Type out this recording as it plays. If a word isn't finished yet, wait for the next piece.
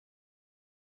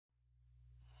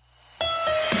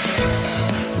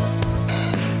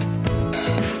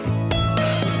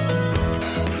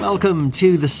Welcome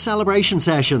to the Celebration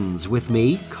Sessions with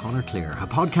me, Conor Clear, a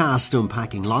podcast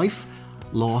unpacking life,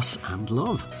 loss and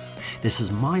love. This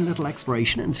is my little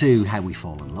exploration into how we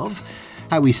fall in love,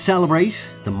 how we celebrate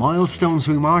the milestones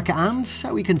we mark, and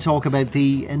how we can talk about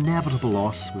the inevitable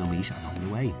loss we'll meet along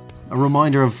the way. A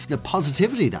reminder of the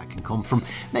positivity that can come from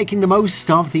making the most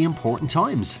of the important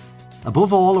times.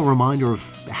 Above all, a reminder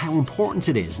of how important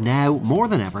it is now more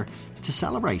than ever to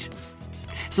celebrate.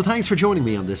 So thanks for joining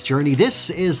me on this journey. This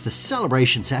is the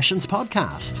Celebration Sessions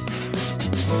podcast.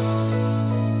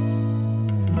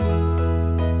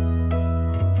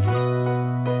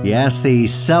 Yes, the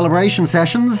Celebration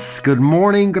Sessions. Good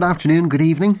morning, good afternoon, good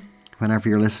evening, whenever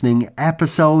you're listening.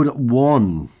 Episode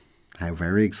 1. How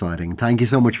very exciting. Thank you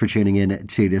so much for tuning in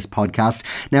to this podcast.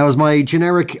 Now, as my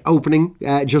generic opening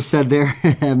just said there,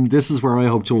 this is where I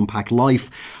hope to unpack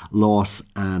life, loss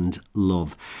and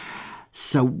love.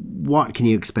 So what can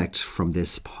you expect from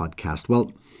this podcast?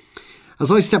 Well, as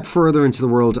I step further into the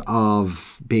world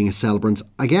of being a celebrant,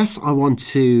 I guess I want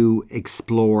to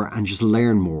explore and just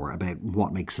learn more about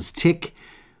what makes us tick.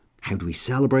 How do we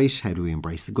celebrate? How do we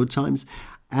embrace the good times?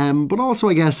 But also,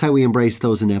 I guess, how we embrace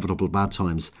those inevitable bad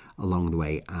times along the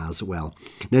way as well.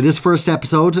 Now, this first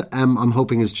episode, I'm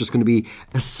hoping is just going to be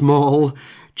a small,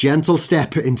 gentle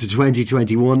step into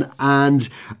 2021. And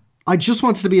I just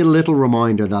wanted to be a little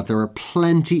reminder that there are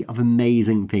plenty of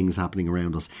amazing things happening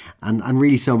around us and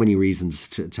really so many reasons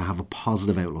to have a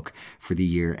positive outlook for the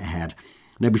year ahead.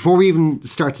 Now, before we even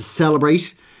start to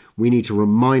celebrate, we need to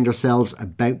remind ourselves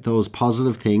about those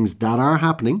positive things that are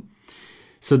happening.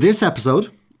 So this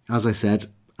episode, as I said,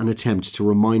 an attempt to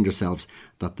remind ourselves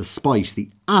that despite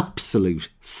the absolute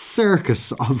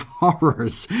circus of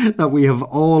horrors that we have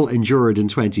all endured in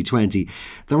 2020,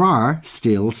 there are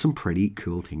still some pretty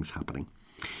cool things happening.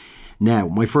 Now,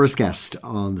 my first guest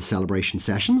on the Celebration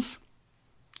Sessions,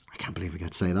 I can't believe I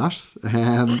get to say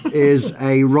that, is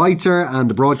a writer and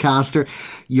a broadcaster.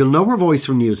 You'll know her voice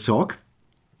from News Talk.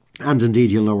 And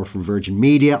indeed, you'll know her from Virgin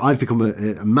Media. I've become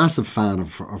a massive fan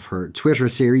of her Twitter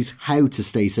series, How to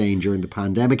Stay Sane During the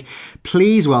Pandemic.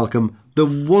 Please welcome the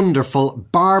wonderful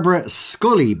Barbara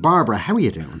Scully. Barbara, how are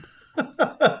you doing?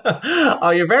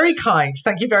 Oh, you're very kind.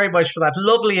 Thank you very much for that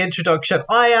lovely introduction.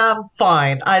 I am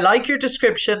fine. I like your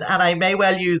description and I may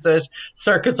well use it,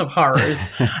 circus of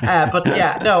horrors. But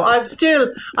yeah, no,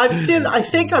 I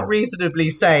think I'm reasonably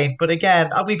sane. But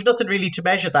again, we've nothing really to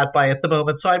measure that by at the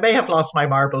moment. So I may have lost my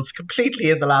marbles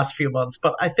completely in the last few months,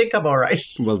 but I think I'm all right.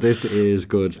 Well, this is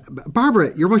good. Barbara,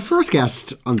 you're my first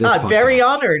guest on this podcast. I'm very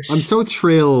honoured. I'm so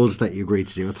thrilled that you agreed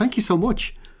to do it. Thank you so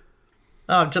much.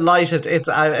 Oh, I'm delighted. It's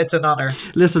an honour.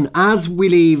 Listen, as we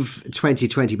leave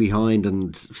 2020 behind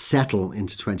and settle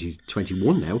into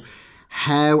 2021 now,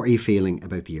 how are you feeling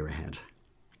about the year ahead?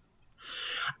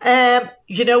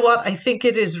 You know what? I think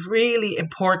it is really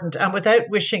important, and without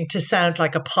wishing to sound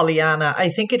like a Pollyanna, I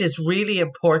think it is really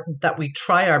important that we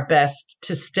try our best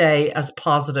to stay as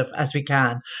positive as we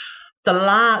can.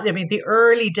 The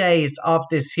early days of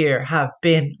this year have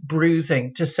been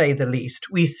bruising, to say the least.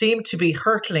 We seem to be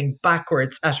hurtling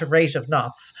backwards at a rate of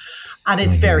knots, and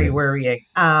it's very worrying.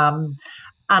 And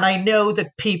I know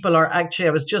that people are actually,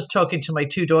 I was just talking to my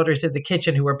two daughters in the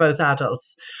kitchen who are both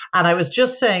adults, and I was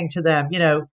just saying to them,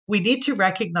 we need to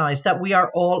recognize that we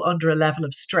are all under a level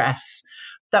of stress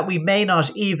that we may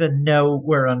not even know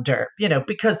we're under,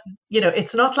 because,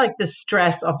 it's not like the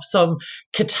stress of some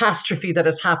catastrophe that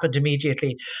has happened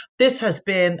immediately. This has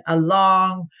been a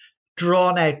long,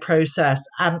 drawn out process.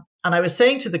 And I was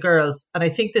saying to the girls, and I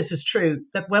think this is true,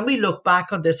 that when we look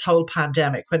back on this whole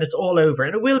pandemic, when it's all over,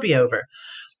 and it will be over,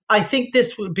 I think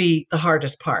this will be the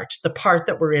hardest part, the part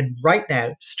that we're in right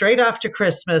now, straight after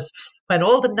Christmas, when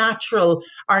all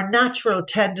our natural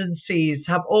tendencies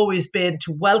have always been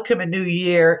to welcome a new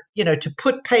year, to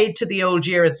put paid to the old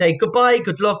year and say goodbye,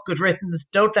 good luck, good riddance,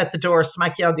 don't let the door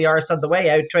smack you on the arse on the way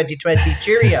out, 2020,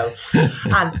 cheerio.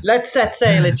 And let's set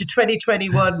sail into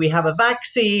 2021. We have a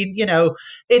vaccine,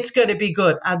 it's going to be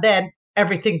good. And then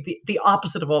everything, the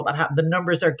opposite of all that happened. The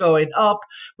numbers are going up.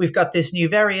 We've got this new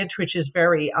variant, which is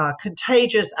very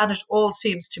contagious, and it all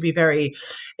seems to be very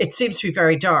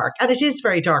dark. And it is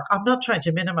very dark. I'm not trying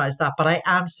to minimize that, but I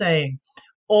am saying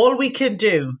all we can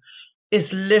do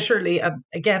is literally, and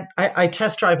again, I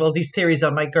test drive all these theories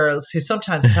on my girls who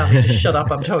sometimes tell me to shut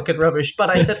up, I'm talking rubbish. But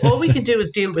I said, all we can do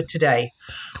is deal with today.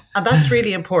 And that's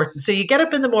really important. So you get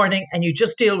up in the morning and you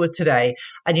just deal with today,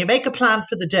 and you make a plan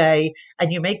for the day,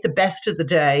 and you make the best of the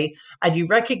day, and you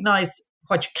recognize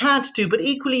what you can't do, but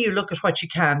equally you look at what you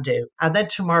can do. And then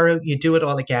tomorrow you do it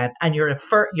all again, and you're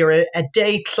a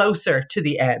day closer to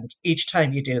the end each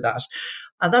time you do that.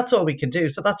 And that's all we can do.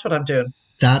 So that's what I'm doing.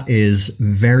 That is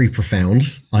very profound.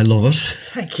 I love it.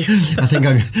 Thank you. I think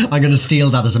I'm going to steal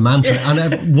that as a mantra.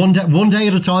 And one day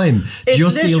at a time,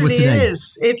 just deal with today.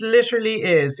 It literally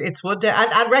is. It's one day.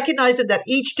 And recognizing that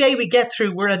each day we get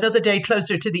through, we're another day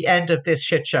closer to the end of this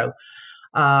shit show.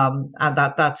 And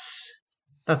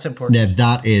that's important. Yeah,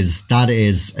 that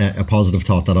is a positive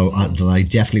thought that I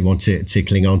definitely want to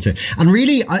cling on to. And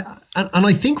really,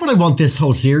 I think what I want this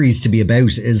whole series to be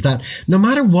about is that no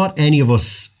matter what any of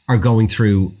us are going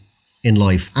through in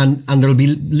life, and there'll be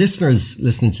listeners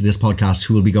listening to this podcast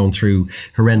who will be going through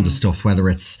horrendous stuff, whether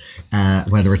it's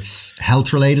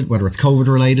health related, whether it's COVID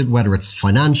related, whether it's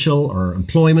financial or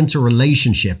employment or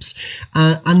relationships,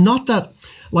 and not that.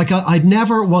 Like, I'd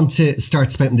never want to start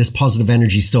spouting this positive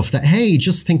energy stuff that, hey,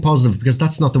 just think positive, because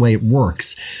that's not the way it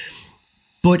works.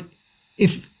 But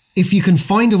if you can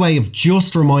find a way of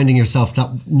just reminding yourself that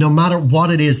no matter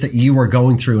what it is that you are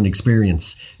going through and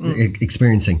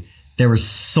experiencing, there is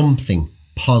something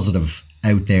positive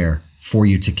out there for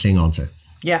you to cling on to.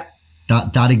 Yeah.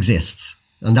 That exists,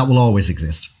 and that will always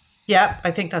exist. Yeah,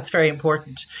 I think that's very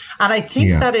important. And I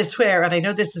think that is where, and I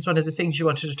know this is one of the things you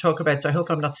wanted to talk about, so I hope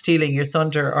I'm not stealing your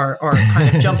thunder or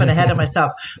kind of jumping ahead of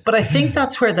myself, but I think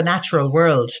that's where the natural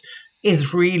world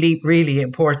is really, really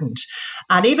important.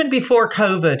 And even before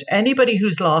COVID, anybody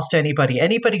who's lost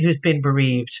anybody who's been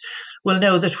bereaved will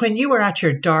know that when you are at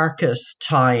your darkest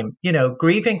time,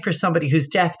 grieving for somebody whose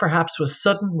death perhaps was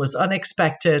sudden, was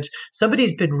unexpected,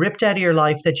 somebody's been ripped out of your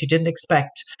life that you didn't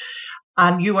expect,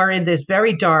 and you are in this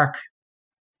very dark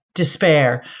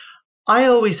despair, I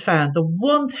always found the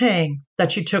one thing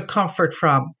that you took comfort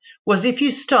from was if you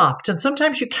stopped, and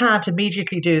sometimes you can't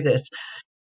immediately do this,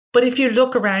 but if you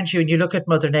look around you and you look at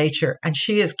Mother Nature and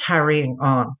she is carrying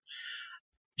on,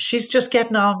 she's just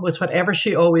getting on with whatever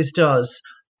she always does.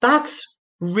 That's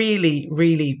really,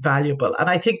 really valuable. And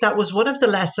I think that was one of the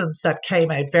lessons that came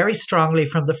out very strongly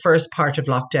from the first part of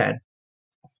lockdown.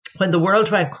 When the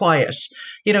world went quiet,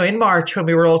 in March, when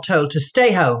we were all told to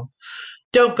stay home,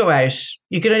 don't go out.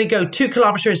 You can only go 2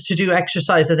 kilometers to do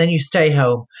exercise and then you stay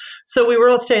home. So we were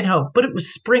all staying home, but it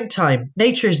was springtime,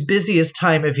 nature's busiest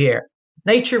time of year.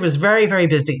 Nature was very, very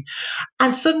busy.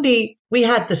 And suddenly we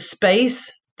had the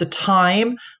space, the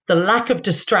time, the lack of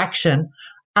distraction,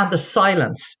 and the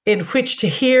silence in which to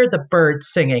hear the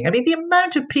birds singing. I mean, the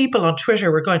amount of people on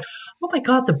Twitter were going, oh my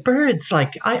God, the birds,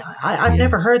 like I've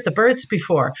never heard the birds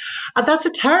before. And that's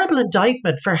a terrible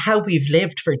indictment for how we've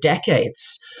lived for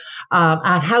decades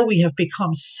and how we have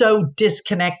become so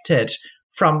disconnected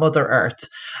from Mother Earth.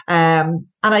 And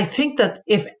I think that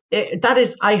that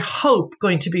is, I hope,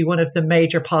 going to be one of the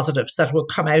major positives that will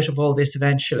come out of all this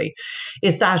eventually,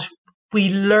 is that we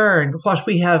learn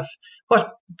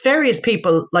what various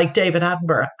people like David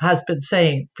Attenborough has been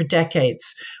saying for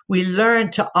decades. We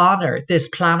learn to honor this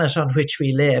planet on which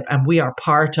we live and we are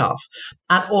part of,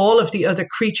 and all of the other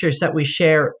creatures that we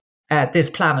share this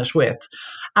planet with.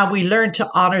 And we learn to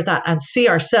honor that and see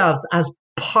ourselves as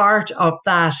part of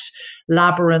that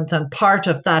labyrinth and part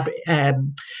of that,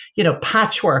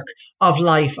 patchwork of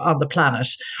life on the planet,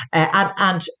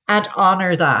 and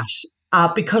honor that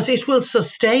because it will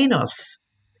sustain us.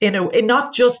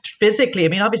 Not just physically. I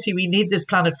mean, obviously we need this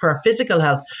planet for our physical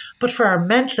health, but for our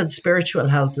mental and spiritual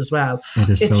health as well.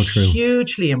 It's so true.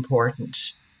 Hugely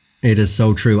important. It is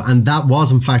so true. And that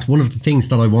was, in fact, one of the things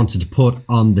that I wanted to put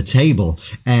on the table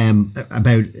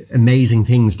about amazing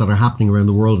things that are happening around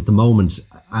the world at the moment.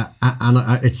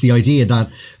 And it's the idea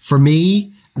that for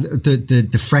me,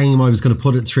 the frame I was going to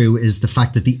put it through is the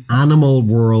fact that the animal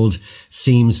world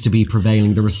seems to be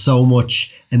prevailing. There is so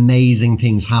much amazing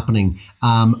things happening.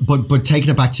 But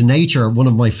taking it back to nature, one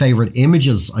of my favorite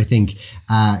images, I think,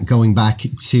 going back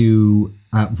to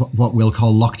what we'll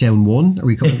call lockdown 1. Are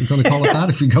we going to call it that?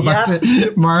 If we go back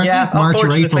to March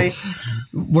or April,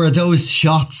 where those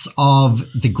shots of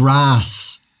the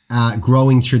grass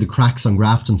growing through the cracks on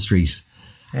Grafton Street.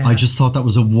 Yeah. I just thought that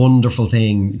was a wonderful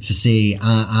thing to see.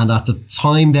 And at the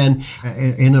time then,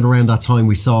 in and around that time,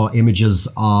 we saw images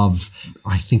of,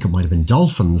 I think it might have been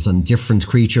dolphins and different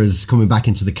creatures coming back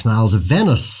into the canals of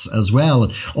Venice as well.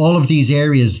 And all of these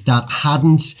areas that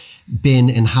hadn't been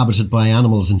inhabited by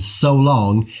animals in so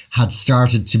long had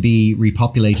started to be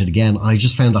repopulated again. I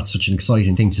just found that such an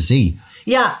exciting thing to see.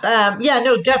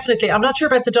 No, definitely. I'm not sure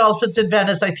about the dolphins in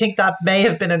Venice. I think that may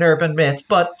have been an urban myth,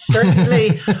 but certainly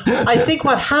I think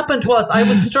what happened was I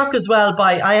was struck as well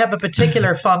I have a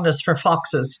particular fondness for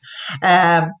foxes.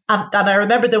 And I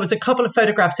remember there was a couple of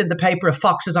photographs in the paper of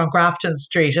foxes on Grafton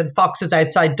Street and foxes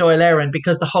outside Doyle Erin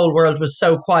because the whole world was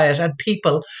so quiet and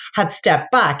people had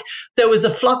stepped back. There was a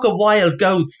flock of wild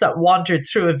goats that wandered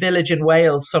through a village in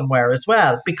Wales somewhere as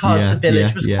well because the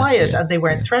village was quiet and they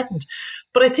weren't threatened.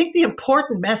 But I think the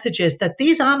important message is that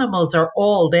these animals are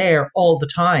all there all the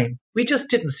time. We just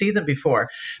didn't see them before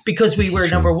because we were,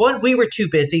 number one, we were too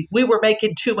busy. We were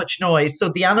making too much noise. So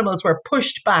the animals were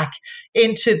pushed back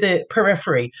into the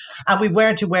periphery and we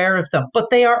weren't aware of them.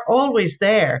 But they are always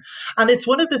there. And it's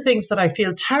one of the things that I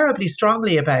feel terribly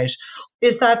strongly about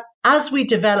is that as we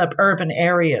develop urban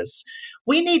areas,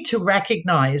 we need to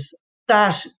recognize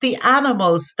that the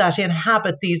animals that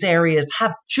inhabit these areas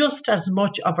have just as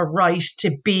much of a right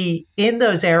to be in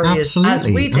those areas as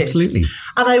we do. Absolutely.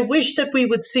 And I wish that we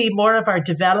would see more of our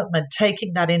development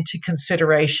taking that into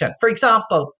consideration. For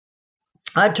example,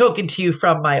 I'm talking to you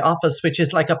from my office, which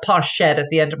is like a posh shed at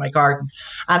the end of my garden.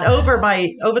 And over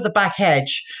the back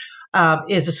hedge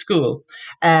is a school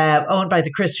owned by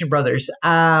the Christian Brothers.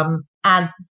 And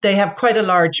they have quite a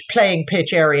large playing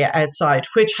pitch area outside,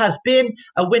 which has been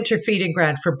a winter feeding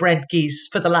ground for Brent geese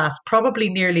for the last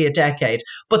probably nearly a decade.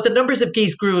 But the numbers of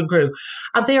geese grew and grew.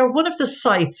 And they are one of the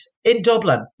sites in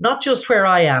Dublin, not just where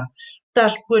I am,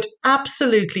 that would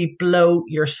absolutely blow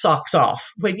your socks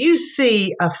off. When you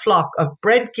see a flock of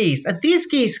Brent geese, and these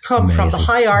geese come from the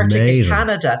high Arctic in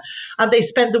Canada, and they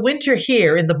spend the winter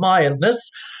here in the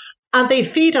mildness, and they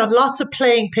feed on lots of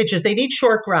playing pitches. They need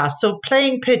short grass. So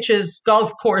playing pitches,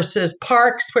 golf courses,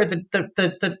 parks where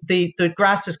the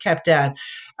grass is kept down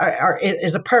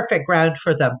is a perfect ground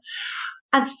for them.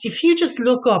 And if you just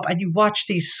look up and you watch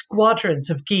these squadrons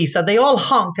of geese, and they all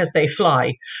honk as they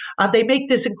fly, and they make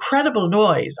this incredible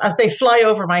noise as they fly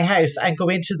over my house and go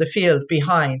into the field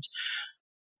behind.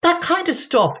 That kind of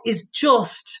stuff is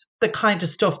just the kind of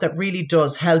stuff that really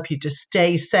does help you to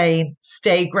stay sane,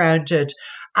 stay grounded.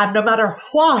 And no matter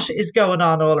what is going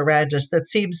on all around us that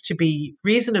seems to be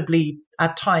reasonably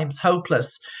at times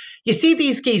hopeless, you see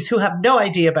these geese who have no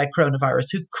idea about coronavirus,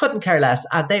 who couldn't care less,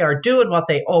 and they are doing what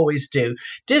they always do.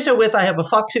 Ditto with, I have a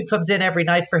fox who comes in every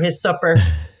night for his supper.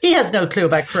 He has no clue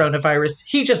about coronavirus.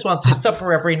 He just wants his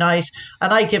supper every night,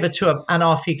 and I give it to him, and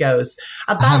off he goes.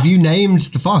 And have you named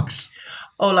the fox?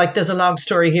 Oh, there's a long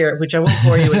story here, which I won't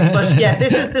bore you with. But yeah,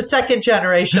 this is the second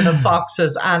generation of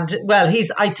foxes. And well,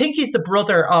 I think he's the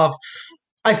brother of,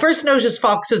 I first noticed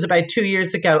foxes about 2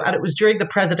 years ago, and it was during the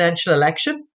presidential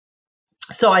election.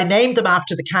 So I named them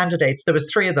after the candidates. There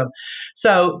was 3 of them.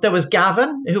 So there was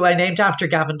Gavin, who I named after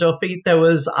Gavin Duffy. There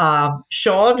was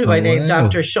Sean, who I named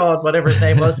after Sean, whatever his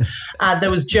name was. And there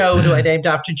was Joan, who I named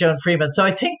after Joan Freeman. So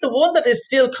I think the one that is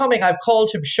still coming, I've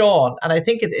called him Sean. And I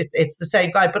think it's the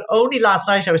same guy. But only last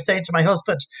night I was saying to my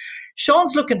husband,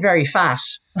 Sean's looking very fat.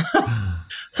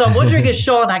 So I'm wondering, is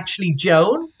Sean actually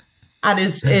Joan? And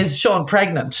is Sean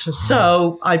pregnant?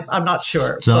 So I'm not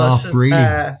sure. Stop, but,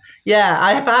 really? Yeah,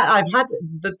 I've had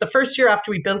the first year after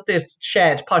we built this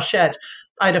posh shed,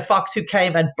 I had a fox who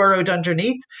came and burrowed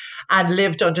underneath and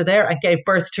lived under there and gave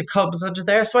birth to cubs under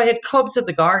there. So I had cubs in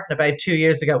the garden about 2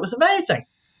 years ago. It was amazing.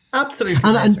 Absolutely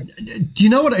amazing. And do you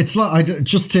know what it's like?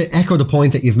 Just to echo the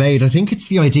point that you've made, I think it's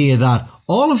the idea that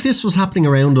all of this was happening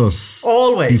around us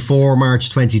always before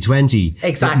March 2020.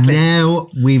 Exactly. But now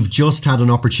we've just had an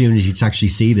opportunity to actually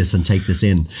see this and take this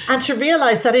in. And to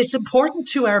realise that it's important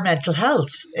to our mental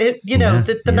health.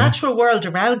 The natural world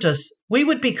around us, we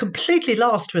would be completely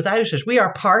lost without it. We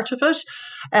are part of it,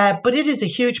 but it is a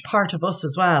huge part of us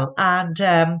as well. And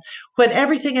when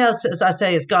everything else, as I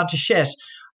say, has gone to shit,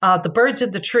 the birds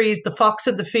in the trees, the fox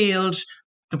in the field,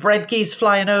 the Brent geese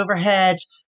flying overhead,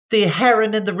 the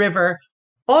heron in the river,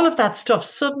 all of that stuff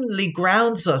suddenly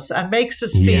grounds us and makes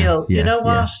us feel, you know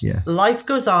what? Life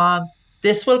goes on.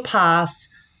 This will pass.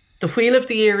 The wheel of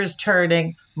the year is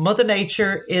turning. Mother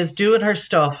Nature is doing her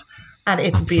stuff. And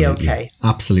it'll be okay.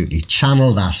 Absolutely.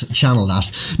 Channel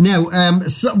that. Now,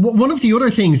 so one of the other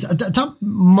things that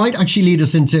might actually lead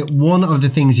us into one of the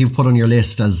things you've put on your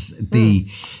list as the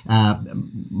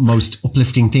most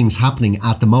uplifting things happening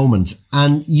at the moment.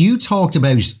 And you talked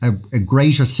about a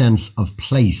greater sense of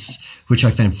place, which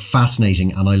I found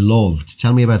fascinating and I loved.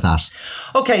 Tell me about that.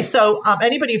 Okay, so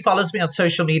anybody who follows me on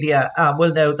social media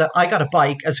will know that I got a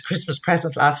bike as a Christmas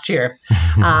present last year.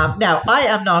 Now, I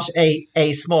am not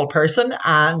a small person,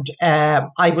 and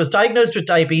I was diagnosed with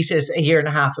diabetes a year and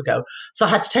a half ago. So I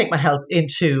had to take my health in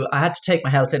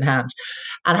hand,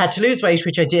 and I had to lose weight,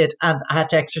 which I did, and I had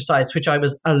to exercise, which I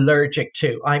was allergic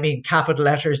to. I mean, capital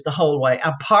letters the whole way.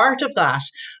 And part of that,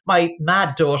 my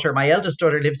mad daughter, my eldest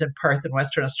daughter, lives in Perth in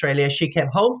Western Australia. She came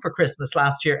home for Christmas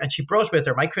last year and she brought with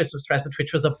her my Christmas present,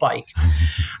 which was a bike.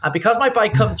 And because my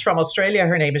bike comes from Australia,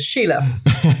 her name is Sheila.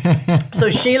 So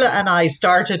Sheila and I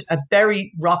started a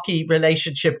very rocky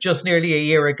relationship just nearly a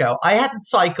year ago. I hadn't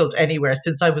cycled anywhere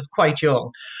since I was quite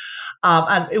young.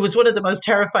 And it was one of the most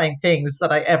terrifying things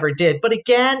that I ever did. But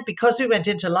again, because we went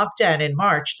into lockdown in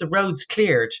March, the roads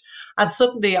cleared. And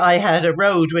suddenly I had a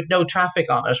road with no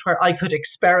traffic on it where I could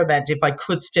experiment if I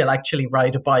could still actually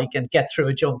ride a bike and get through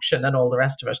a junction and all the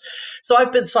rest of it. So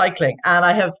I've been cycling,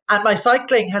 and my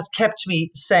cycling has kept me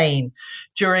sane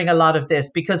during a lot of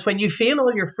this, because when you feel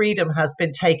all your freedom has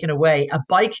been taken away, a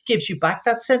bike gives you back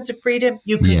that sense of freedom.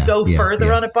 You can go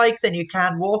further on a bike than you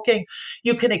can walking.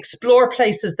 You can explore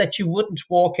places that you wouldn't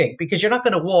walking, because you're not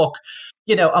going to walk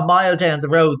a mile down the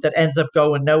road that ends up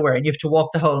going nowhere and you have to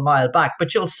walk the whole mile back,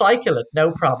 but you'll cycle it,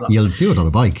 no problem. You'll do it on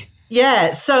a bike.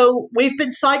 Yeah, so we've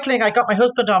been cycling. I got my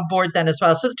husband on board then as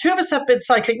well. So the two of us have been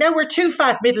cycling. Now we're two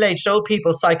fat, middle-aged old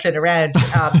people cycling around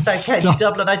South County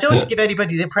Dublin. I don't want to give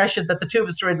anybody the impression that the two of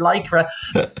us are in Lycra,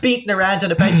 beating around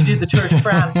and about to do the Tour de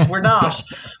France. We're not.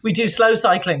 We do slow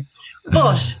cycling.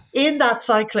 But in that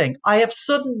cycling, I have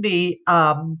suddenly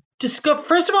discovered,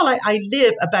 first of all, I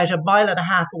live about a mile and a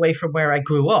half away from where I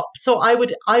grew up. So I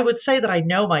would say that I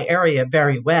know my area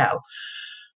very well.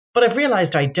 But I've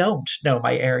realized I don't know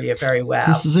my area very well.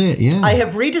 This is it, yeah. I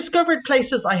have rediscovered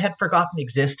places I had forgotten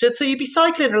existed. So you'd be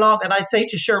cycling along and I'd say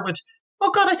to Sherwood,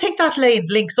 oh God, I think that lane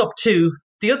links up to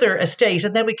the other estate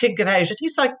and then we can get out. And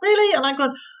he's like, really? And I'm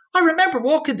going, I remember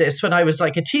walking this when I was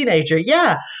like a teenager.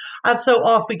 Yeah. And so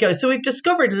off we go. So we've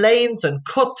discovered lanes and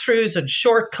cut-throughs and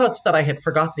shortcuts that I had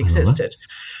forgotten existed.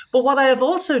 But what I have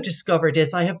also discovered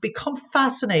is I have become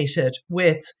fascinated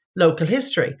with local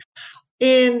history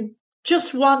in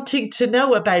just wanting to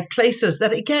know about places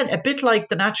that, again, a bit like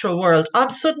the natural world,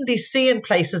 I'm suddenly seeing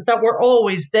places that were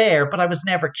always there, but I was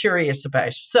never curious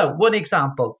about. So one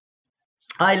example,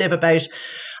 I live about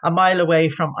a mile away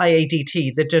from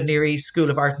IADT, the Dún Laoghaire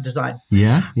School of Art and Design.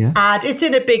 Yeah. And it's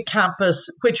in a big campus,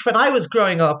 which when I was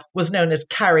growing up was known as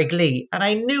Carriglea. And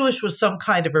I knew it was some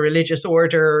kind of a religious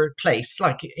order place.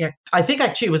 Like, I think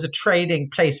actually it was a training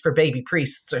place for baby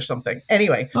priests or something.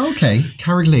 Anyway. Okay,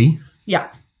 Carriglea. Yeah.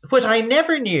 What I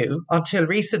never knew until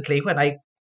recently when I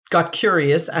got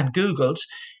curious and Googled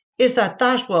is that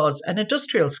was an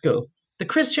industrial school. The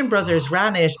Christian Brothers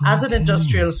ran it as an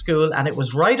industrial school, and it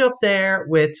was right up there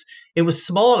it was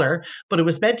smaller, but it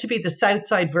was meant to be the south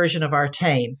side version of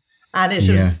Artane. And it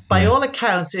was, by all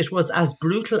accounts, it was as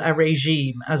brutal a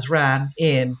regime as ran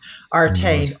in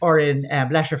Artane or in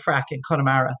Letterfrack in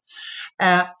Connemara.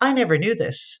 I never knew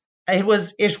this. It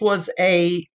was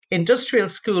a industrial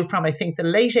school from, I think, the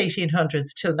late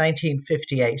 1800s till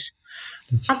 1958.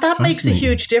 And that makes a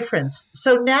huge difference.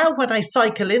 So now when I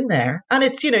cycle in there, and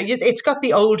it's, it's got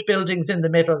the old buildings in the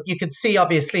middle. You can see,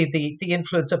 obviously, the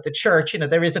influence of the church.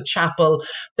 There is a chapel.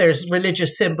 There's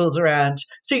religious symbols around.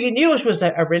 So you knew it was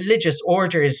a religious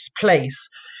order's place.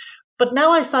 But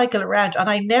now I cycle around and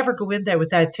I never go in there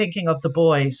without thinking of the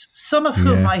boys, some of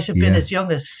whom might have been as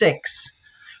young as 6,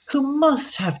 who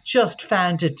must have just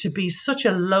found it to be such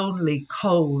a lonely,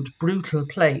 cold, brutal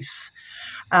place.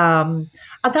 And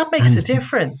that makes a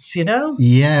difference,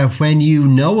 Yeah, when you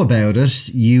know about it,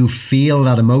 you feel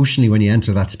that emotionally when you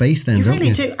enter that space then, don't you? You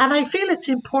really do. And I feel it's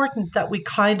important that we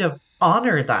kind of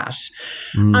honour that.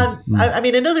 I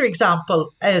mean, another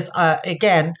example is,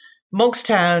 again,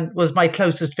 Monkstown was my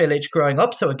closest village growing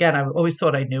up. So again, I always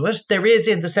thought I knew it. There is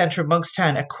in the centre of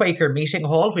Monkstown a Quaker meeting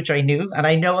hall, which I knew. And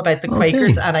I know about the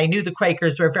Quakers. And I knew the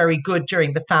Quakers were very good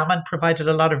during the famine, provided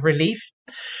a lot of relief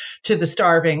to the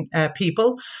starving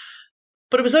people.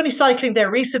 But it was only cycling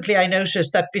there recently I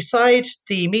noticed that beside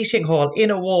the meeting hall in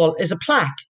a wall is a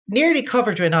plaque nearly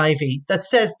covered in ivy that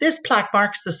says this plaque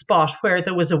marks the spot where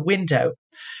there was a window.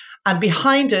 And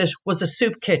behind it was a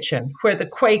soup kitchen where the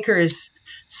Quakers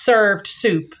served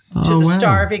soup to the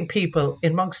starving people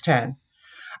in Monkstown.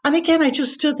 And again, I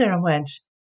just stood there and went,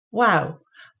 wow,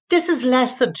 this is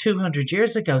less than 200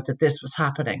 years ago that this was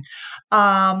happening.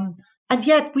 And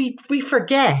yet we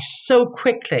forget so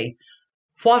quickly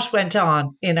what went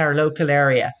on in our local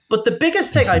area. But the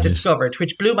biggest thing I discovered,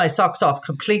 which blew my socks off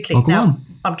completely, now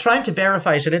I'm trying to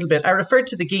verify it a little bit. I referred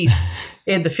to the geese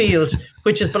in the field,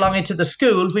 which is belonging to the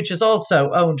school, which is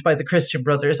also owned by the Christian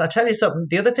Brothers. I tell you something,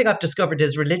 the other thing I've discovered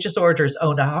is religious orders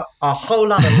own a whole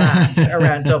lot of land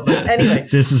around Dublin. Anyway.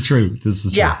 This is true.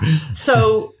 Yeah.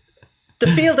 So the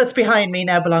field that's behind me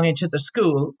now belonging to the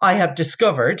school, I have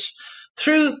discovered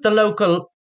through the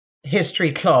local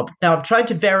history club. Now, I'm trying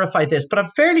to verify this, but I'm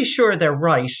fairly sure they're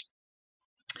right.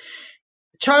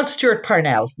 Charles Stewart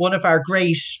Parnell, one of our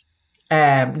great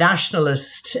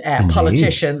nationalist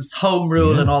politicians, Home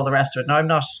Rule and all the rest of it.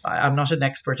 Now, I'm not an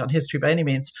expert on history by any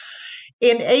means.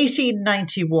 In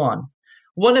 1891,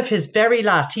 one of his very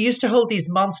last, he used to hold these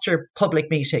monster public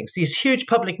meetings, these huge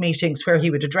public meetings where he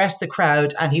would address the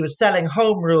crowd, and he was selling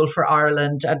Home Rule for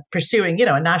Ireland and pursuing,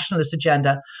 a nationalist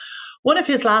agenda. One of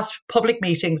his last public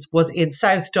meetings was in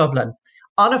South Dublin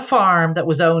on a farm that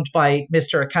was owned by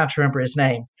Mr. I can't remember his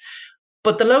name.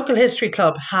 But the local history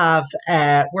club have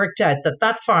worked out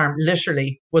that farm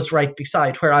literally was right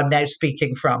beside where I'm now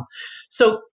speaking from.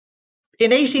 So in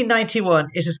 1891,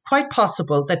 it is quite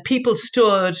possible that people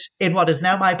stood in what is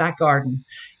now my back garden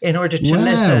in order to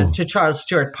listen to Charles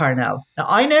Stewart Parnell. Now,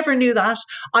 I never knew that.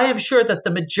 I am sure that the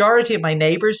majority of my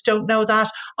neighbours don't know that.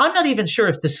 I'm not even sure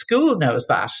if the school knows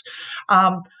that.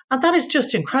 And that is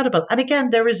just incredible. And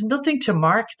again, there is nothing to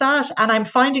mark that. And I'm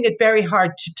finding it very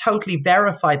hard to totally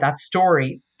verify that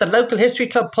story. The local history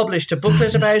club published a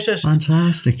booklet about it.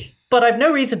 Fantastic. But I've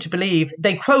no reason to believe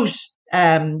they quote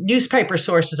newspaper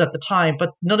sources at the time,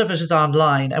 but none of it is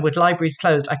online. And with libraries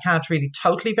closed, I can't really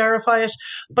totally verify it,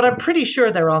 but I'm pretty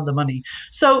sure they're on the money.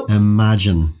 So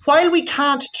imagine, while we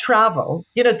can't travel,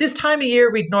 this time of year,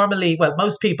 we'd normally, well,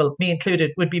 most people, me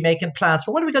included, would be making plans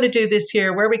for what are we going to do this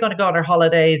year? Where are we going to go on our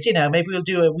holidays? Maybe we'll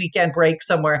do a weekend break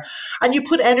somewhere. And you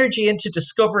put energy into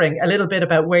discovering a little bit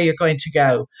about where you're going to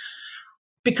go,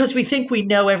 because we think we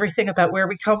know everything about where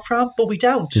we come from, but we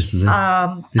don't. This is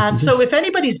it. So if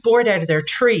anybody's bored out of their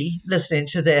tree listening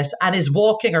to this and is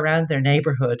walking around their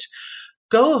neighborhood,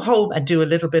 go home and do a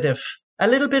little bit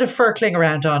of circling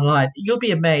around online. You'll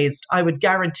be amazed. I would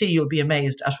guarantee you'll be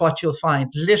amazed at what you'll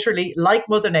find, literally like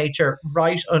Mother Nature,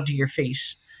 right under your feet.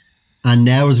 And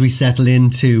now as we settle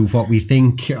into what we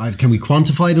think, can we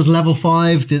quantify it as level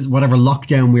 5, this whatever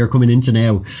lockdown we're coming into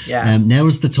now? Yeah. Now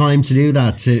is the time to do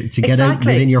that, to get out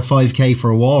within your 5K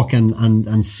for a walk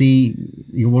and see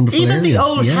your wonderful areas. Even the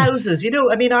old houses,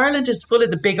 Ireland is full of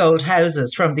the big old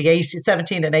houses from the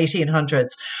 17 and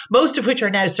 1800s, most of which are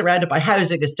now surrounded by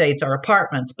housing estates or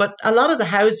apartments. But a lot of the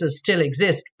houses still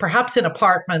exist, perhaps in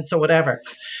apartments or whatever.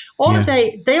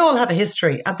 They all have a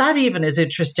history, and that even is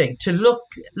interesting to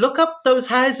look up those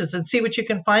houses and see what you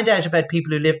can find out about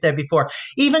people who lived there before.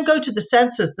 Even go to the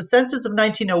census. The census of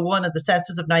 1901 and the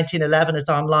census of 1911 is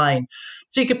online.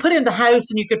 So you could put in the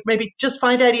house and you could maybe just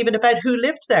find out even about who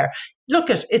lived there. Look,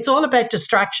 it's all about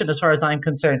distraction as far as I'm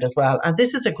concerned as well. And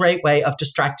this is a great way of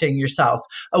distracting yourself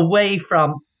away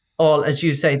from all, as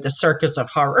you say, the circus of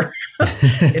horror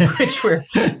in which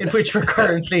we're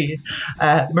currently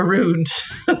marooned.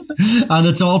 And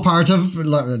it's all part of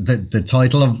the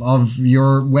title of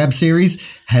your web series,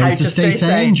 How to Stay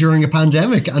Sane During a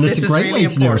Pandemic. And it's a great really way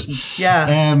to do it.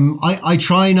 Yeah. I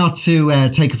try not to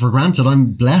take it for granted.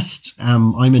 I'm blessed.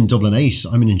 I'm in Dublin 8.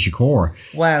 I'm in Inchicore.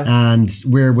 Wow. And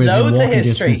we're within loads walking of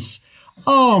history. Distance.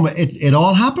 It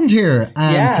all happened here.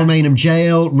 Kilmainham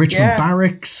Jail, Richmond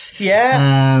Barracks.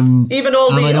 Yeah. Even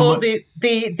all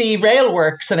the rail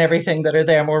works and everything that are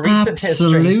there, more recent history.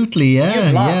 Absolutely,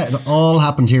 yeah. It all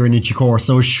happened here in Inchicore.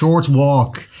 So a short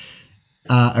walk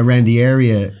around the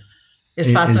area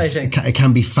is fascinating. It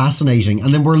can be fascinating.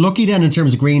 And then we're lucky then in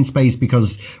terms of green space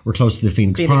because we're close to the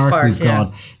Phoenix Park. We've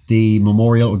got the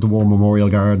War Memorial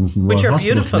Gardens and which Royal are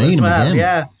Hospital beautiful as well, again.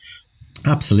 yeah.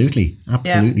 Absolutely.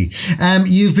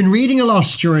 You've been reading a lot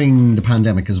during the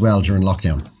pandemic as well, during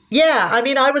lockdown. Yeah,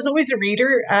 I was always a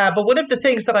reader, but one of the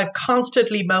things that I've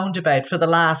constantly moaned about for the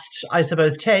last, I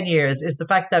suppose, 10 years is the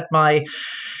fact that my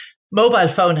mobile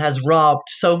phone has robbed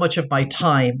so much of my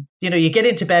time. You get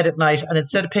into bed at night and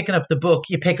instead of picking up the book,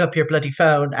 you pick up your bloody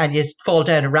phone and you fall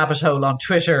down a rabbit hole on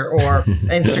Twitter or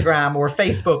Instagram or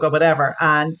Facebook or whatever.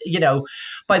 And,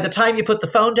 by the time you put the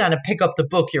phone down and pick up the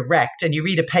book, you're wrecked and you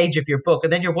read a page of your book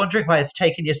and then you're wondering why it's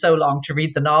taken you so long to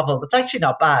read the novel. It's actually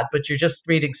not bad, but you're just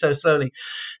reading so slowly.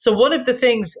 So one of the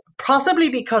things, possibly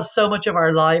because so much of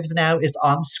our lives now is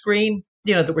on screen,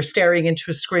 that we're staring into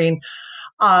a screen,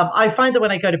 I find that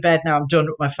when I go to bed now, I'm done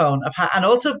with my phone. And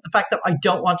also the fact that I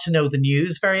don't want to know the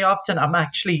news very often. I'm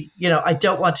actually, I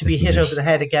don't want to be hit over the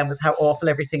head again with how awful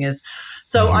everything is.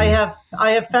 So I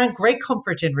have found great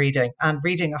comfort in reading and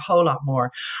reading a whole lot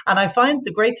more. And I find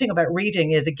the great thing about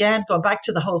reading is, again, going back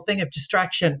to the whole thing of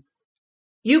distraction,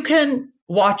 you can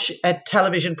watch a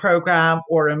television program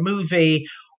or a movie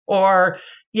or,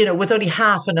 with only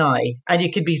half an eye, and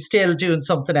you could be still doing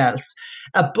something else.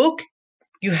 A book,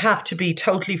 you have to be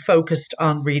totally focused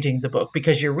on reading the book,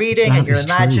 because you're reading and you're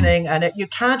imagining, and you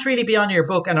can't really be on your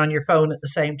book and on your phone at the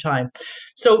same time.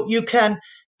 So you can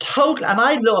and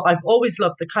I've always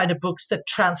loved the kind of books that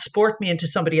transport me into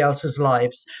somebody else's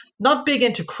lives. Not big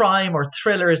into crime or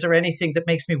thrillers or anything that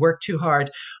makes me work too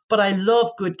hard, but I love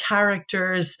good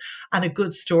characters and a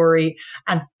good story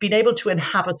and being able to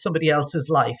inhabit somebody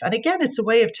else's life. And again, it's a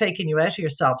way of taking you out of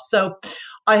yourself. So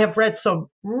I have read some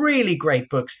really great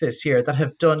books this year that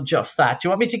have done just that. Do you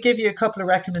want me to give you a couple of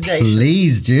recommendations?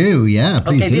 Please do. Yeah,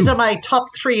 please do. These are my top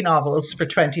 3 novels for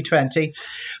 2020.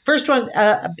 First one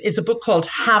is a book called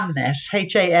Hamnet,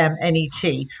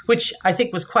 Hamnet, which I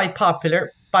think was quite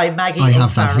popular, by Maggie O'Farrell. I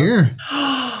have that here.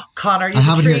 Connor, I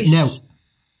have it here. Now,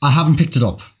 I haven't picked it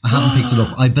up.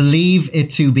 I believe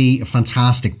it to be a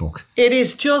fantastic book. It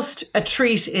is just a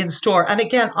treat in store. And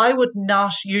again, I would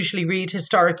not usually read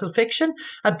historical fiction.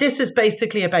 And this is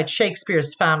basically about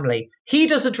Shakespeare's family. He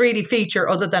doesn't really feature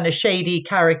other than a shady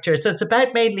character. So it's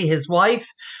about mainly his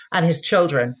wife and his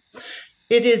children.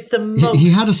 It is the most... He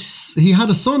had a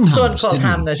son called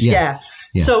Hamnet, yeah.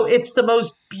 So it's the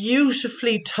most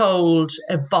beautifully told,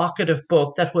 evocative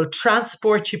book that will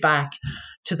transport you back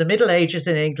to the Middle Ages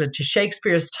in England, to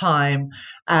Shakespeare's time.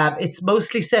 It's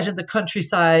mostly set in the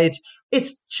countryside.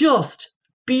 It's just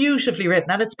beautifully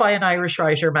written, and it's by an Irish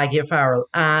writer, Maggie O'Farrell,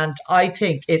 and I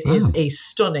think it is a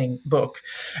stunning book.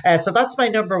 So that's my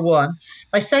number one.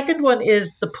 My second one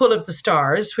is The Pull of the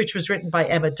Stars, which was written by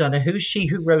Emma Donoghue, she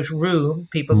who wrote Room.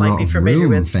 People might be familiar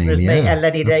with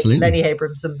Lenny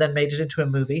Abrams, and then made it into a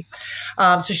movie.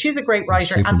 So she's a great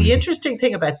writer. And the interesting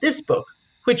thing about this book,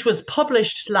 which was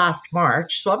published last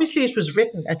March, so obviously it was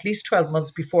written at least 12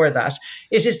 months before that.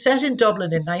 It is set in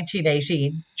Dublin in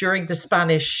 1918 during the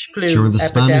Spanish flu epidemic.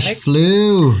 Spanish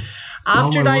flu.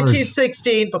 After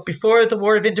 1916, but before the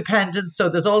War of Independence. So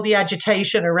there's all the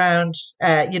agitation around,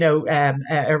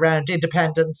 around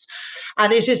independence.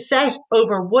 And it is set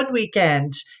over one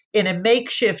weekend in a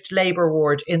makeshift labour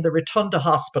ward in the Rotunda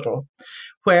Hospital,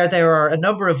 where there are a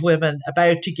number of women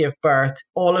about to give birth,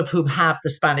 all of whom have the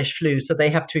Spanish flu. So they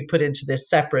have to be put into this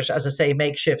separate, as I say,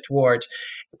 makeshift ward.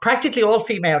 Practically all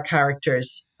female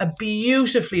characters, a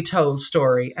beautifully told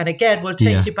story. And again, we'll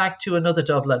take you back to another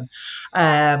Dublin.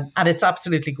 And it's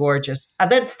absolutely gorgeous.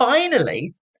 And then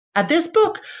finally, and this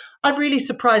book, I'm really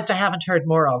surprised I haven't heard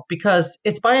more of, because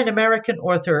it's by an American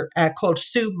author called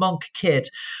Sue Monk Kidd.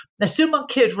 Now, Sue Monk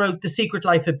Kidd wrote The Secret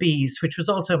Life of Bees, which was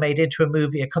also made into a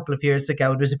movie a couple of years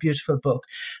ago. It was a beautiful book.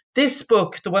 This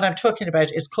book, the one I'm talking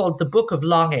about, is called The Book of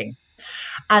Longing.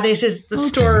 And it is the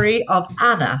story of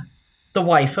Anna, the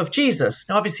wife of Jesus.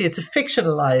 Now, obviously, it's a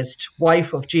fictionalized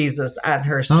wife of Jesus and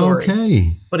her story.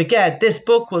 Okay. But again, this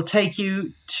book will take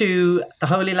you to the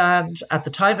Holy Land at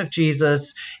the time of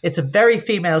Jesus. It's a very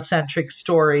female-centric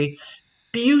story,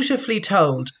 beautifully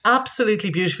told, absolutely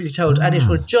beautifully told, and it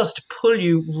will just pull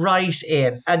you right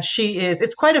in. And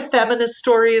it's quite a feminist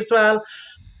story as well.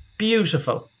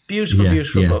 Beautiful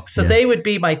book. So they would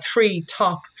be my 3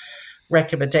 top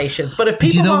recommendations. But if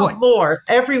people want more,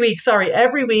 every week,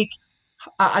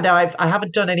 I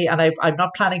haven't done any, and I'm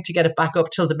not planning to get it back up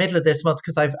till the middle of this month,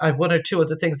 because I've 1 or 2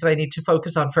 other things that I need to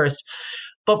focus on first.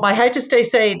 But my How to Stay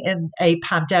Sane in a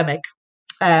Pandemic,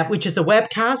 which is a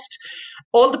webcast.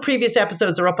 All the previous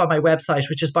episodes are up on my website,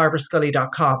 which is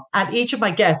barbarascully.com. And each of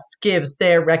my guests gives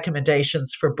their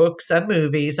recommendations for books and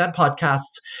movies and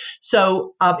podcasts.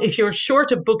 So if you're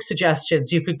short of book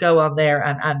suggestions, you could go on there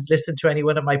and listen to any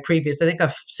one of my previous, I think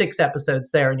I've 6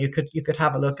 episodes there, and you could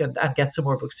have a look and get some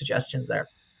more book suggestions there.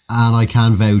 And I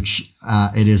can vouch,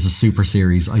 it is a super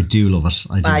series. I do love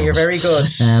it. You're very good.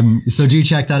 So do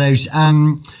check that out.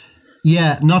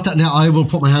 Yeah, not that now I will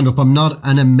put my hand up. I'm not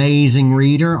an amazing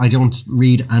reader. I don't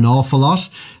read an awful lot,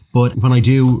 but when I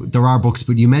do, there are books.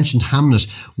 But you mentioned Hamnet.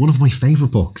 One of my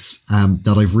favourite books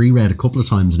that I've reread a couple of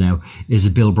times now is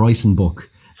a Bill Bryson book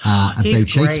about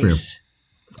Shakespeare. Great.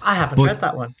 I haven't read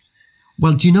that one.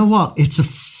 Well, do you know what? It's a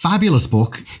fabulous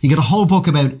book. You get a whole book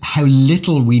about how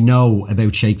little we know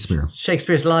about Shakespeare.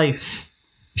 Shakespeare's life,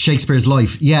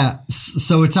 yeah.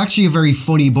 So it's actually a very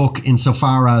funny book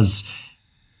insofar as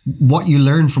what you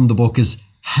learn from the book is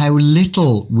how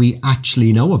little we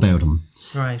actually know about him.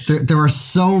 Right. There are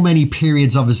so many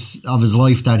periods of his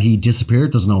life that he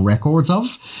disappeared. There's no records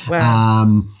of.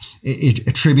 Wow.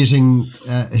 Attributing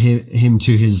him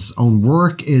to his own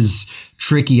work is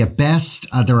tricky at best.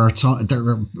 There are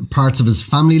parts of his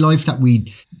family life that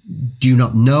we do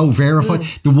not know, verify.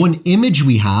 The one image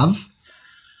we have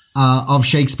of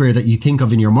Shakespeare that you think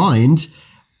of in your mind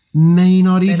may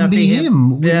not even be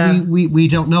him. Yeah. We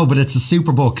don't know, but it's a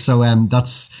super book. So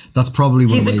that's probably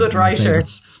one he's of a good writer.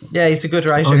 Favorites. Yeah, he's a good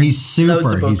writer. Oh, he's super.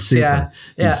 Loads of books. He's super.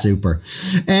 Yeah. He's super.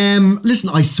 Listen,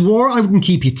 I swore I wouldn't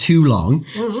keep you too long.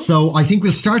 So I think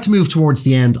we'll start to move towards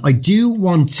the end. I do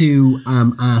want to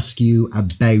ask you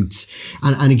about,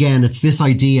 and again, it's this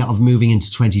idea of moving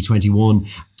into 2021.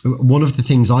 One of the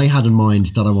things I had in mind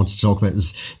that I wanted to talk about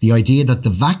is the idea that the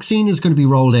vaccine is going to be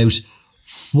rolled out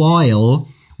while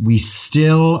we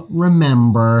still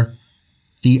remember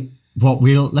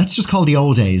let's just call the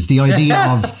old days, the idea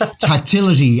of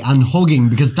tactility and hugging,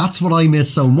 because that's what I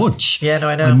miss so much. Yeah, no,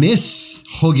 I know. I miss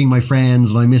hugging my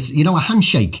friends, and I miss, a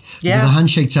handshake. Yeah. Because a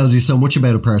handshake tells you so much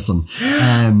about a person.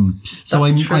 So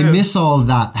I miss all of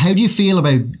that. How do you feel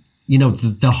about,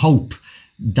 the hope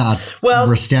that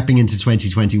we're stepping into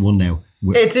 2021 now?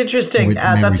 It's interesting.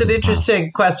 That's an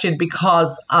interesting question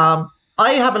because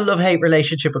I have a love-hate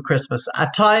relationship with Christmas.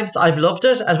 At times I've loved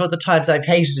it, and other times I've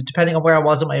hated it, depending on where I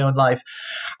was in my own life.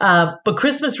 But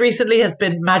Christmas recently has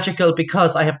been magical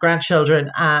because I have grandchildren,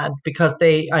 and because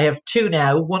I have two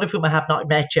now, one of whom I have not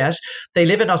met yet. They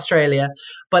live in Australia.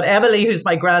 But Emily, who's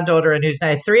my granddaughter and who's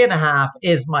now 3.5,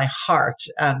 is my heart.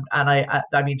 And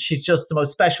I mean, she's just the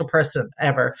most special person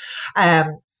ever.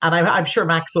 And I'm sure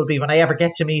Max will be when I ever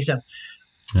get to meet him.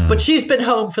 But she's been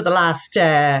home for the last,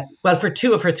 for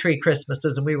 2 of her 3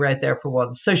 Christmases, and we were out there for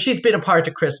one. So she's been a part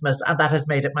of Christmas, and that has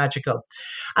made it magical.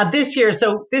 And this year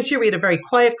we had a very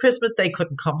quiet Christmas. They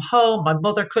couldn't come home. My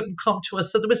mother couldn't come to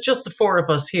us. So there was just the 4 of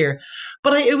us here.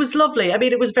 But it was lovely. I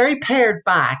mean, it was very pared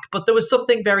back, but there was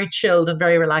something very chilled and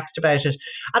very relaxed about it.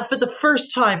 And for the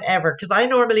first time ever, because I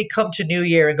normally come to New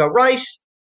Year and go, right,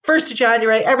 1st of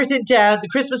January, everything down. The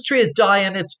Christmas tree is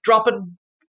dying. It's dropping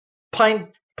pine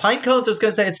cones, I was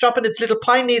going to say. It's dropping its little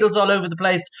pine needles all over the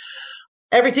place.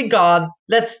 Everything gone.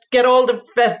 Let's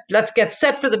get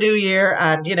set for the new year.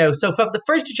 And, so from the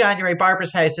 1st of January,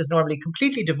 Barbara's house is normally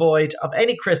completely devoid of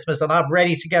any Christmas, and I'm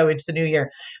ready to go into the new year.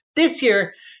 This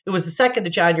year, it was the 2nd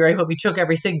of January when we took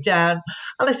everything down.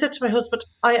 And I said to my husband,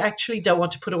 I actually don't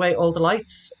want to put away all the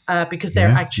lights because they're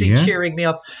actually cheering me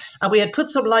up. And we had put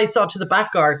some lights onto the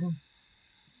back garden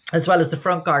as well as the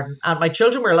front garden. And my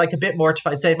children were like a bit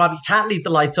mortified, saying, Mom, you can't leave the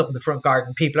lights up in the front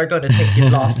garden. People are going to think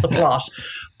you've lost the plot.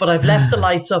 But I've left the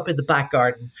lights up in the back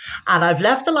garden. And I've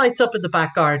left the lights up in the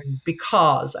back garden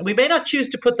because we may not choose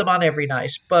to put them on every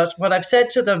night, but what I've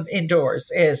said to them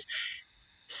indoors is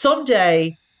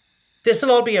someday this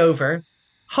will all be over,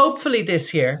 hopefully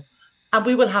this year, and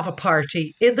we will have a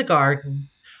party in the garden,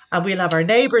 and we'll have our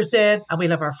neighbours in, and we'll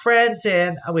have our friends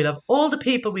in, and we'll have all the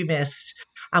people we missed.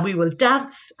 And we will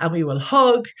dance, and we will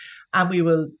hug, and we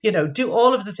will, do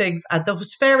all of the things. And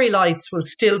those fairy lights will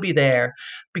still be there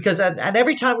because, and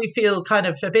every time we feel kind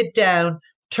of a bit down,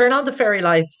 turn on the fairy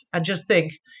lights and just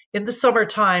think, in the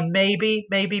summertime, maybe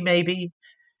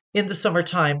in the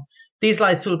summertime, these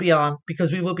lights will be on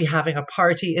because we will be having a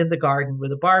party in the garden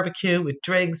with a barbecue, with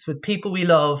drinks, with people we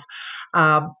love.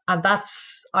 And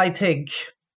that's, I think,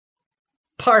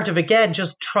 part of, again,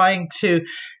 just trying to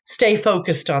stay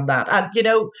focused on that. And,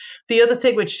 the other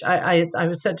thing which I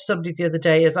was said to somebody the other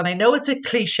day is, and I know it's a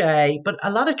cliche, but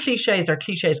a lot of cliches are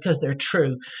cliches because they're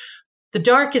true. The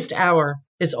darkest hour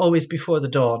is always before the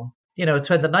dawn. It's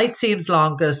when the night seems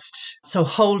longest. So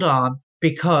hold on,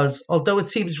 because although it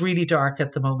seems really dark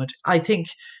at the moment, I think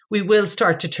we will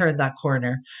start to turn that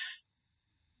corner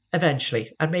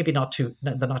eventually, and maybe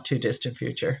the not too distant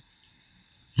future.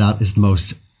 That is the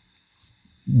most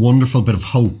wonderful bit of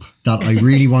hope that I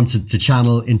really wanted to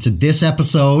channel into this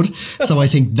episode. So I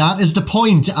think that is the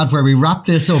point at where we wrap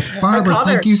this up. Barbara,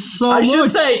 Connor, thank you so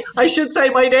much. I should say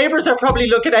my neighbours are probably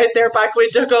looking out their back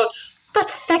window going, that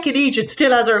feckin' Egypt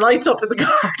still has her lights up in the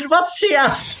garden. What's she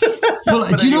at? Well,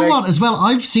 do you know what as well?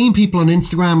 I've seen people on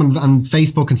Instagram and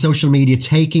Facebook and social media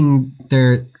taking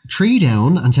their tree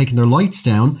down and taking their lights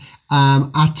down.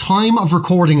 At time of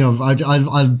recording I'll let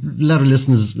our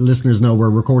listeners know we're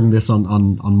recording this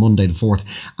on Monday the 4th.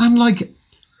 And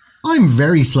I'm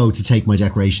very slow to take my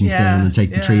decorations down and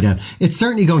take the tree down. It's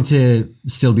certainly going to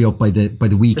still be up by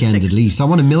the weekend at least. I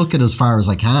want to milk it as far as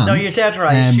I can. No, you're dead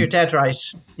right. You're dead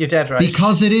right.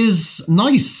 Because it is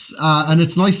nice, and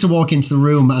it's nice to walk into the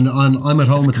room, and I'm at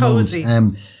home at the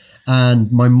moment.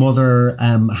 And my mother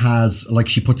has, like,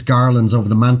 she puts garlands over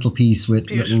the mantelpiece with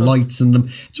little lights in them.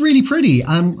 It's really pretty.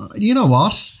 And you know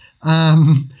what?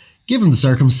 Given the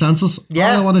circumstances,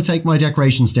 I want to take my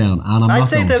decorations down, and I'd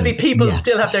say there'll be people who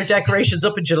still have their decorations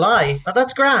up in July. But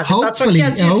that's grand. If that's what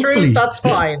gets you through, that's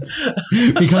fine.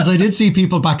 Because I did see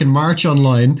people back in March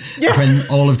online when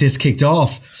all of this kicked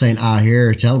off saying,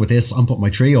 here, tell with this, I'm putting my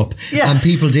tree up. Yeah. And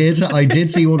people did. I did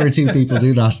see one or two people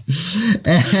do that.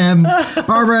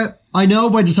 Barbara, I know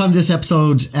by the time this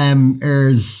episode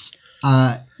airs,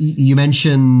 you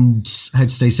mentioned how to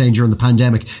stay sane during the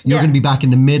pandemic. You're going to be back in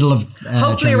the middle of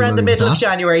hopefully January around the middle of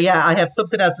January. Yeah, I have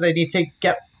something else that I need to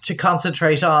get to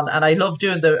concentrate on, and I love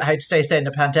doing the how to stay sane in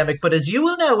the pandemic. But as you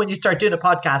will know, when you start doing a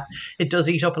podcast, it does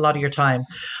eat up a lot of your time.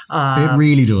 It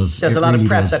really does. There's a lot of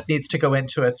prep that needs to go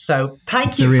into it. So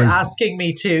thank you for asking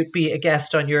me to be a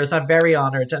guest on yours. I'm very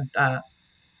honoured, and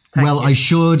I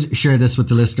should share this with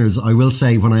the listeners. I will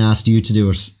say, when I asked you to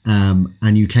do it,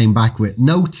 and you came back with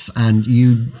notes and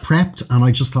you prepped, and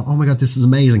I just thought, oh my God, this is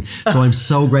amazing. So I'm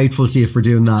so grateful to you for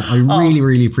doing that. I really,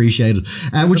 really appreciate it.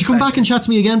 Would you come back and chat to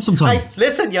me again sometime?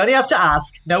 Listen, you only have to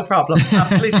ask. No problem.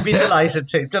 Absolutely be delighted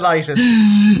to. Delighted.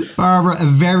 Barbara, a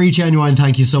very genuine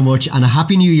thank you so much, and a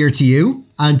happy new year to you.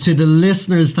 And to the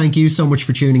listeners, thank you so much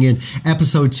for tuning in.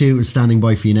 Episode 2 is standing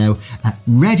by for you now.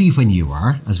 Ready when you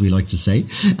are, as we like to say.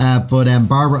 But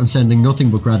Barbara, I'm sending nothing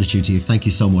but gratitude to you. Thank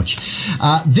you so much.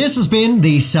 This has been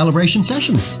the Celebration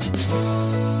Sessions.